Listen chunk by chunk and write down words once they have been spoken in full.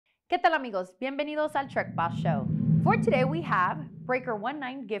¿Qué tal amigos? Bienvenidos al Truck Boss Show. For today we have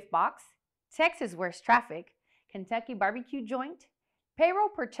BreakerOne9 Gift Box, Texas Worst Traffic, Kentucky Barbecue Joint, Payroll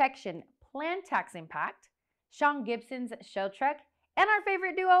Protection Plan Tax Impact, Sean Gibson's Show Truck, and our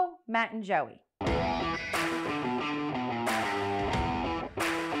favorite duo, Matt and Joey.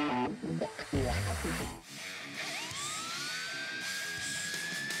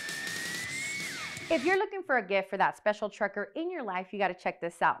 If you're looking for a gift for that special trucker in your life, you got to check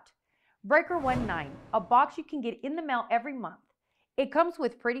this out. BreakerOne9, a box you can get in the mail every month. It comes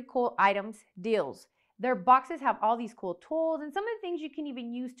with pretty cool items, deals. Their boxes have all these cool tools and some of the things you can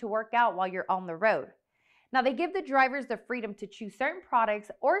even use to work out while you're on the road. Now, they give the drivers the freedom to choose certain products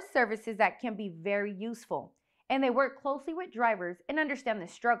or services that can be very useful, and they work closely with drivers and understand the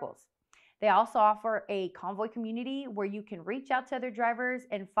struggles. They also offer a convoy community where you can reach out to other drivers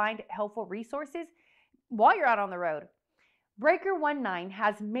and find helpful resources while you're out on the road. BreakerOne9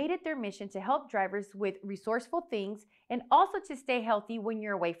 has made it their mission to help drivers with resourceful things and also to stay healthy when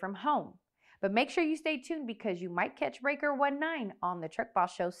you're away from home. But make sure you stay tuned because you might catch BreakerOne9 on the Truck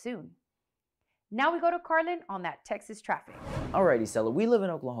Boss Show soon. Now we go to Carlin on that Texas traffic. Alrighty, Stella, we live in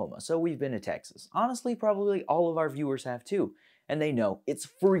Oklahoma, so we've been to Texas. Honestly, probably all of our viewers have too. And they know it's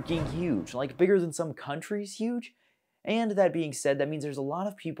freaking huge, like bigger than some countries huge. And that being said, that means there's a lot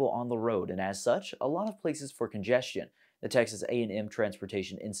of people on the road, and as such, a lot of places for congestion. The Texas A&M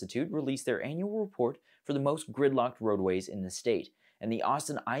Transportation Institute released their annual report for the most gridlocked roadways in the state, and the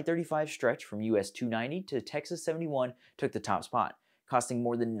Austin I-35 stretch from US 290 to Texas 71 took the top spot, costing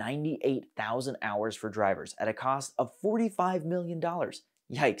more than 98,000 hours for drivers at a cost of $45 million.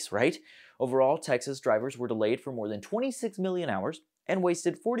 Yikes, right? Overall, Texas drivers were delayed for more than 26 million hours and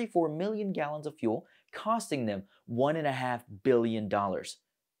wasted 44 million gallons of fuel, costing them $1.5 billion.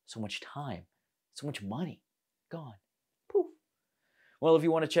 So much time, so much money, gone. Poof. Well, if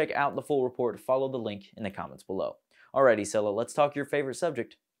you want to check out the full report, follow the link in the comments below. Alrighty, Sela, let's talk your favorite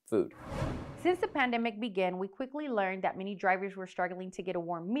subject, food. Since the pandemic began, we quickly learned that many drivers were struggling to get a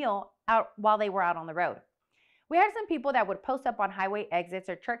warm meal out while they were out on the road. We had some people that would post up on highway exits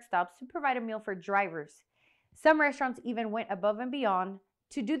or truck stops to provide a meal for drivers. Some restaurants even went above and beyond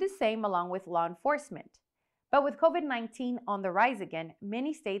to do the same along with law enforcement. But with COVID-19 on the rise again,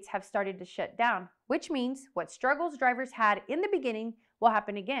 many states have started to shut down, which means what struggles drivers had in the beginning will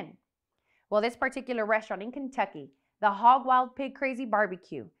happen again. Well, this particular restaurant in Kentucky, the Hog Wild Pig Crazy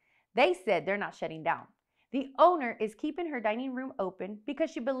Barbecue, they said they're not shutting down. The owner is keeping her dining room open because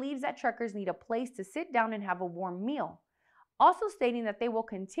she believes that truckers need a place to sit down and have a warm meal, also stating that they will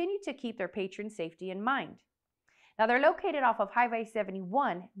continue to keep their patron safety in mind. Now, they're located off of Highway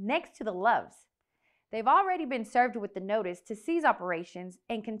 71 next to the Loves. They've already been served with the notice to cease operations,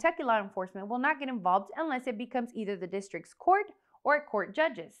 and Kentucky law enforcement will not get involved unless it becomes either the district's court or court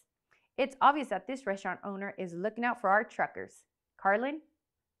judges. It's obvious that this restaurant owner is looking out for our truckers. Carlin?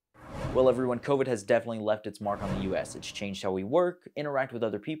 Well, everyone, COVID has definitely left its mark on the U.S. It's changed how we work, interact with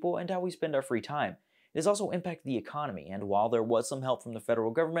other people, and how we spend our free time. It has also impacted the economy, and while there was some help from the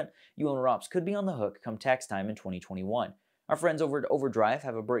federal government, you owner-ops could be on the hook come tax time in 2021. Our friends over at Overdrive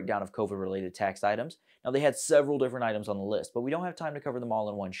have a breakdown of COVID-related tax items. Now, they had several different items on the list, but we don't have time to cover them all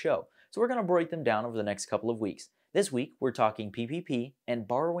in one show, so we're going to break them down over the next couple of weeks. This week, we're talking PPP and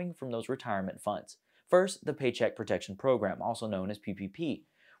borrowing from those retirement funds. First, the Paycheck Protection Program, also known as PPP.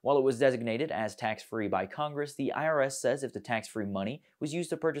 While it was designated as tax-free by Congress, the IRS says if the tax-free money was used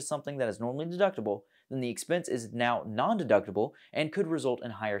to purchase something that is normally deductible, then the expense is now non-deductible and could result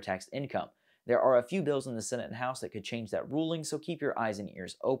in higher taxed income. There are a few bills in the Senate and House that could change that ruling, so keep your eyes and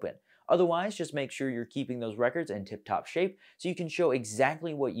ears open. Otherwise, just make sure you're keeping those records in tip-top shape so you can show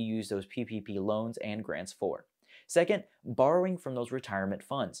exactly what you use those PPP loans and grants for. Second, borrowing from those retirement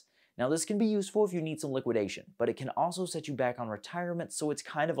funds. Now, this can be useful if you need some liquidation, but it can also set you back on retirement, so it's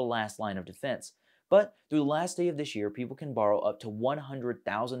kind of a last line of defense. But through the last day of this year, people can borrow up to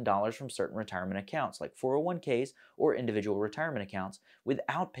 $100,000 from certain retirement accounts, like 401ks or individual retirement accounts,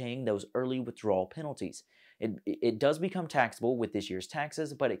 without paying those early withdrawal penalties. It does become taxable with this year's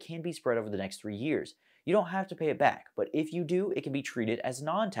taxes, but it can be spread over the next 3 years. You don't have to pay it back, but if you do, it can be treated as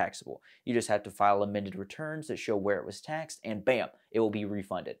non-taxable. You just have to file amended returns that show where it was taxed, and bam, it will be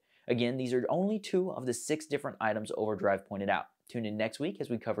refunded. Again, these are only 2 of the 6 different items Overdrive pointed out. Tune in next week as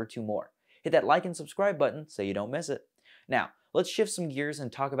we cover 2 more. Hit that like and subscribe button so you don't miss it. Now, let's shift some gears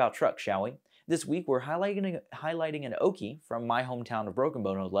and talk about trucks, shall we? This week, we're highlighting an Okie from my hometown of Broken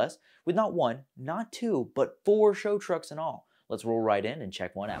Bow, no less, with not 1, not 2, but 4 show trucks in all. Let's roll right in and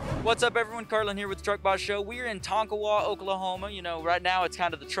check one out. What's up, everyone? Carlin here with the Truck Boss Show. We're in Tonkawa, Oklahoma. You know, right now it's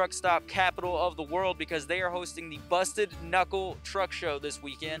kind of the truck stop capital of the world because they are hosting the Busted Knuckle Truck Show this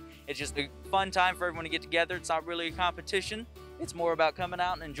weekend. It's just a fun time for everyone to get together. It's not really a competition. It's more about coming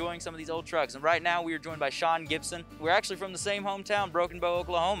out and enjoying some of these old trucks. And right now we are joined by Sean Gibson. We're actually from the same hometown, Broken Bow,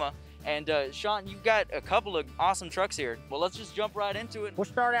 Oklahoma. And Sean, you've got a couple of awesome trucks here. Well, let's just jump right into it. We'll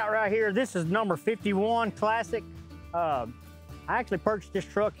start out right here. This is number 51 Classic. I actually purchased this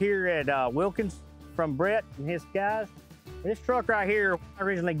truck here at Wilkins from Brett and his guys. This truck right here, I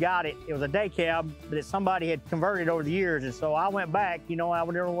originally got it. It was a day cab, but somebody had converted over the years. And so I went back, you know, I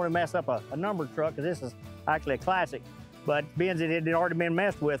would never want to mess up a numbered truck because this is actually a classic. But being that it had already been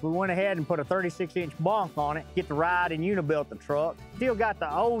messed with, we went ahead and put a 36-inch bunk on it, get to ride and unibuilt the truck. Still got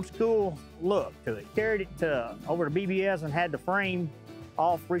the old school look to it. Carried it over to BBS and had the frame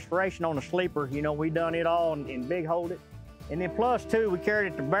off restoration on the sleeper. You know, we done it all in big hold it. And then plus two, we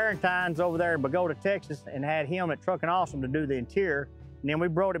carried it to Barrentine's over there in Bogota, Texas, and had him at Truckin' Awesome to do the interior. And then we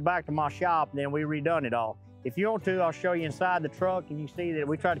brought it back to my shop, and then we redone it all. If you want to, I'll show you inside the truck, and you see that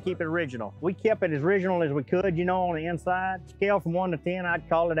we try to keep it original. We kept it as original as we could, you know, on the inside. Scale from 1 to 10, I'd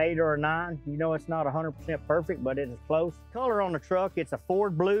call it 8 or a 9. You know, it's not 100% perfect, but it is close. Color on the truck, it's a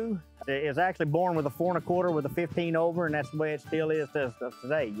Ford blue. It's actually born with a 4 1/4 with a 15 over, and that's the way it still is to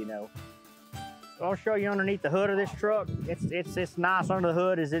today, you know. I'll show you underneath the hood of this truck. It's nice under the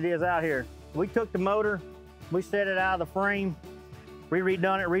hood as it is out here. We took the motor, we set it out of the frame, we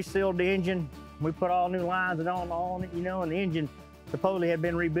redone it, resealed the engine. We put all new lines on it, you know, and the engine supposedly had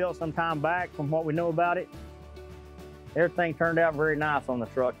been rebuilt some time back from what we know about it. Everything turned out very nice on the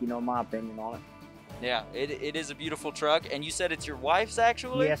truck, you know, in my opinion on it. Yeah, it is a beautiful truck. And you said it's your wife's,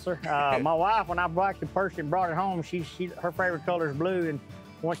 actually? Yes, sir. My wife, when I actually purchased it and brought it home, her favorite color is blue. And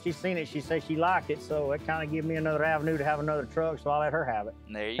once she's seen it, she said she liked it. So it kind of gave me another avenue to have another truck, so I let her have it.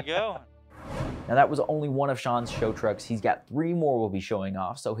 There you go. Now that was only one of Sean's show trucks. He's got 3 more we'll be showing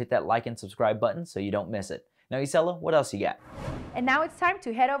off, so hit that like and subscribe button so you don't miss it. Now Isela, what else you got? And now it's time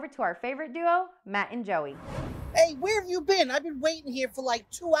to head over to our favorite duo, Matt and Joey. Hey, where have you been? I've been waiting here for like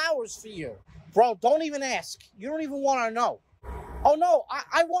 2 hours for you. Bro, don't even ask. You don't even want to know. Oh, no,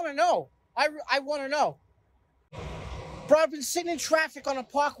 I want to know. I want to know. Bro, I've been sitting in traffic on a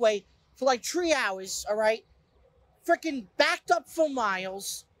parkway for like 3 hours, all right? Freaking backed up for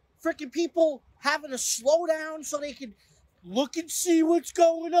miles. Freaking people having to slow down so they can look and see what's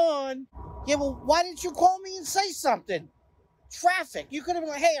going on. Yeah, well, why didn't you call me and say something? Traffic. You could have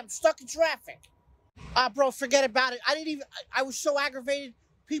been like, hey, I'm stuck in traffic. Bro, forget about it. I was so aggravated.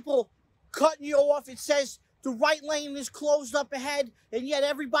 People cutting you off. It says the right lane is closed up ahead, and yet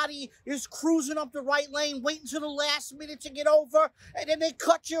everybody is cruising up the right lane, waiting till the last minute to get over, and then they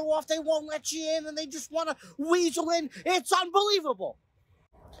cut you off. They won't let you in, and they just want to weasel in. It's unbelievable.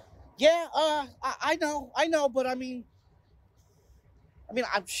 Yeah, I know, but I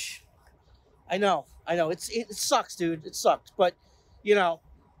know. It sucks, dude. It sucks, but you know,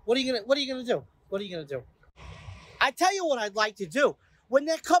 what are you gonna do? What are you gonna do? I tell you what I'd like to do. When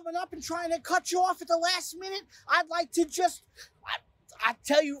they're coming up and trying to cut you off at the last minute, I'd like to just,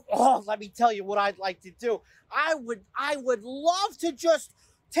 let me tell you what I'd like to do. I would love to just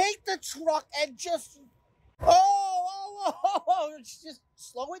take the truck and just, just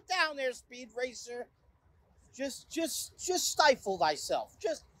slow it down there, Speed Racer. Just stifle thyself.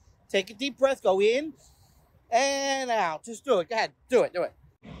 Just take a deep breath, go in and out. Just do it. Go ahead, do it.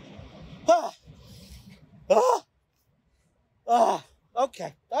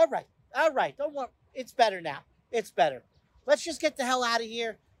 Okay. All right. Don't worry. It's better now. It's better. Let's just get the hell out of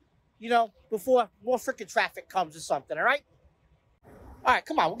here, you know, before more freaking traffic comes or something, all right? All right,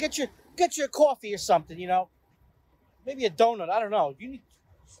 come on. We'll get you a coffee or something, you know. Maybe a donut. I don't know. You need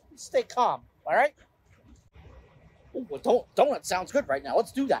to stay calm, all right? Ooh, well, donut sounds good right now.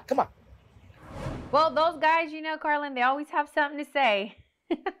 Let's do that. Come on. Well, those guys, you know, Carlin, they always have something to say.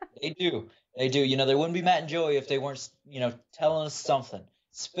 They do. You know, they wouldn't be Matt and Joey if they weren't, you know, telling us something,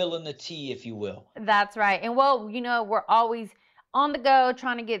 spilling the tea, if you will. That's right. And well, you know, we're always on the go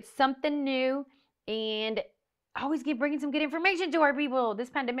trying to get something new and always keep bringing some good information to our people. This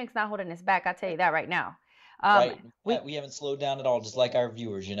pandemic's not holding us back. I'll tell you that right now. Right. We haven't slowed down at all, just like our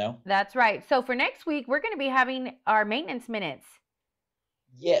viewers, you know? That's right. So for next week, we're going to be having our maintenance minutes.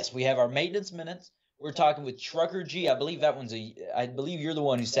 Yes, we have our maintenance minutes. We're talking with Trucker G. I believe you're the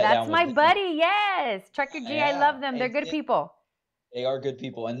one who sat down with That's my buddy, yes. Trucker G, I love them. They're good people. They are good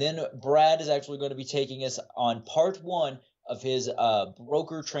people. And then Brad is actually going to be taking us on part 1 of his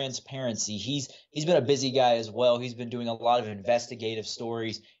broker transparency. He's been a busy guy as well. He's been doing a lot of investigative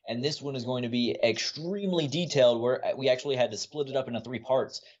stories, and this one is going to be extremely detailed, where we actually had to split it up into 3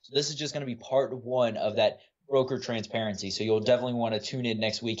 parts. So this is just going to be part 1 of that broker transparency. So you'll definitely want to tune in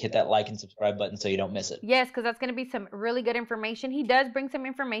next week. Hit that like and subscribe button so you don't miss it. Yes, because that's going to be some really good information. He does bring some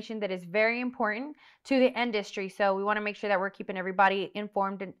information that is very important to the industry. So we want to make sure that we're keeping everybody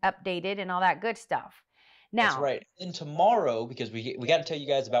informed and updated and all that good stuff. Now, that's right. And tomorrow, because we got to tell you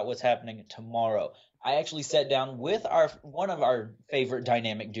guys about what's happening tomorrow, I actually sat down with one of our favorite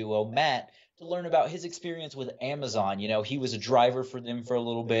dynamic duo, Matt, to learn about his experience with Amazon. You know, he was a driver for them for a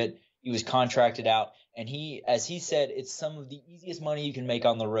little bit. He was contracted out, and as he said, it's some of the easiest money you can make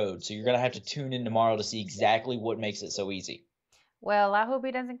on the road. So you're going to have to tune in tomorrow to see exactly what makes it so easy. Well, I hope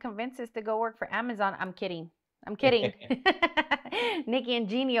he doesn't convince us to go work for Amazon. I'm kidding. I'm kidding. Nikki and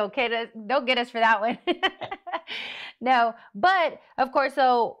Jeannie, okay, they'll get us for that one. No, but of course,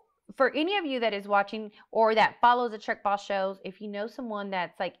 so for any of you that is watching or that follows the Truck Boss shows, if you know someone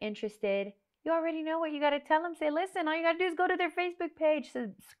that's like interested, you already know what you got to tell them. Say, listen, all you got to do is go to their Facebook page,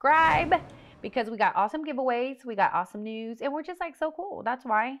 subscribe, because we got awesome giveaways, we got awesome news, and we're just like so cool. That's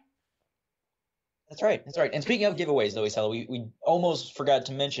why. That's right. That's right. And speaking of giveaways, though, Isela, we almost forgot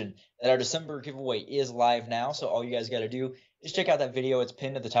to mention that our December giveaway is live now. So all you guys got to do is check out that video. It's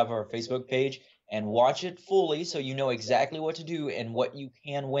pinned at the top of our Facebook page, and watch it fully so you know exactly what to do and what you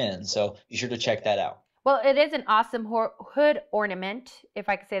can win. So be sure to check that out. Well, it is an awesome hood ornament, if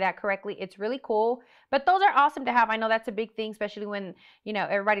I could say that correctly. It's really cool, but those are awesome to have. I know that's a big thing, especially when, you know,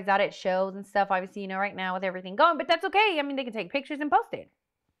 everybody's out at shows and stuff. Obviously, you know, right now with everything going, but that's okay. I mean, they can take pictures and post it.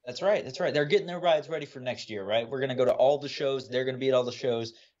 That's right. That's right. They're getting their rides ready for next year, right? We're going to go to all the shows. They're going to be at all the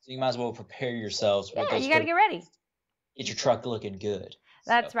shows. So you might as well prepare yourselves. Yeah, you got to get ready. Get your truck looking good.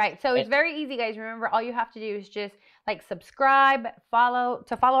 That's right. So it's very easy, guys. Remember, all you have to do is just like subscribe, follow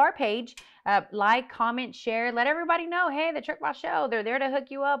our page, like, comment, share, let everybody know, hey, the Truck Boss Show, they're there to hook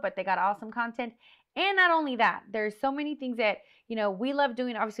you up, but they got awesome content. And not only that, there's so many things that, you know, we love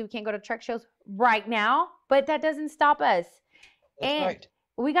doing. Obviously, we can't go to truck shows right now, but that doesn't stop us. That's right.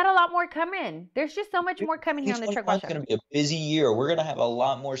 We got a lot more coming. There's just so much more coming here on the Truck Boss Show. It's going to be a busy year. We're going to have a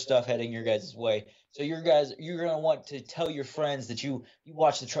lot more stuff heading your guys' way. So you're going to want to tell your friends that you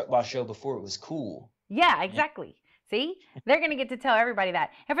watched the Truck Boss Show before it was cool. Yeah, exactly. See, they're going to get to tell everybody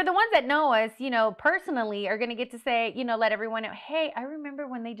that. And for the ones that know us, you know, personally are going to get to say, you know, let everyone know, hey, I remember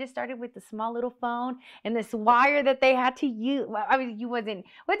when they just started with the small little phone and this wire that they had to use. Well, I mean, you wasn't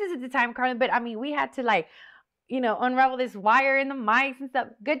with us at the time, Carlin, but I mean, we had to like, you know, unravel this wire in the mics and stuff.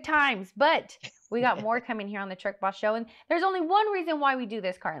 Good times. But we got more coming here on the Truck Boss Show. And there's only one reason why we do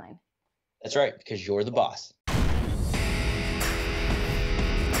this, Carlin. That's right, because you're the boss.